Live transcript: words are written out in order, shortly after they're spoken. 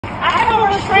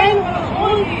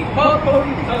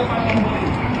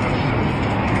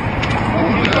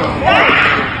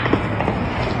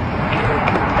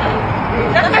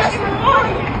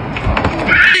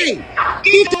Hey,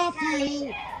 get off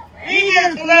me! Leave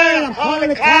your flag, I'm calling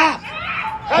the cops!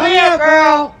 Come here,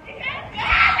 girl!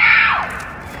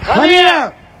 Come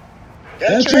here!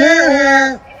 Get your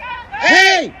hair!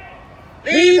 Hey!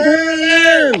 Leave her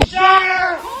alone! Shut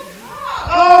her!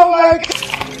 Oh my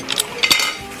God!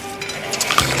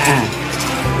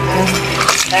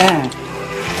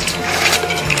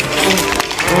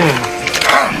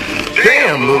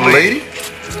 Damn, little lady.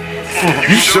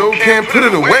 You sure can't put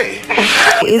it away.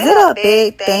 Is it a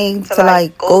big thing to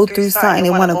like go through something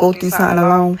and want to go through something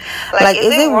alone? Like,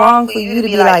 is it wrong for you to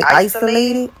be like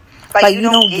isolated? Like, you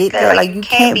don't get that? Like, you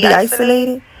can't be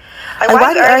isolated? Like,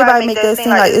 why do everybody make that seem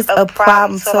like it's a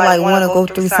problem to like want to go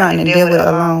through something and deal with it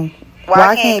alone?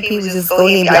 Why can't people just go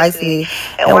ahead and be isolated?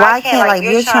 And why can't, like,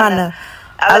 you're trying to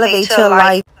elevate your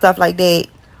life, stuff like that,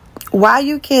 why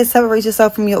you can't separate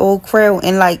yourself from your old crowd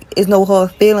and like it's no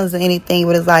hard feelings or anything,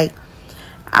 but it's like,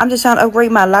 I'm just trying to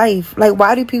upgrade my life. Like,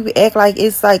 why do people act like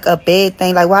it's like a bad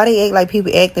thing? Like, why they act like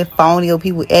people acting phony or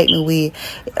people acting weird?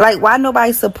 Like, why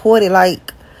nobody support it?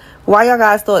 Like, why y'all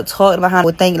guys start talking behind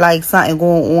or think like something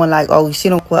going on, like, oh, she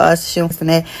don't for us, she don't for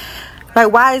that.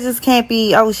 Like, why it just can't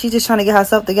be, oh, she just trying to get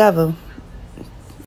herself together?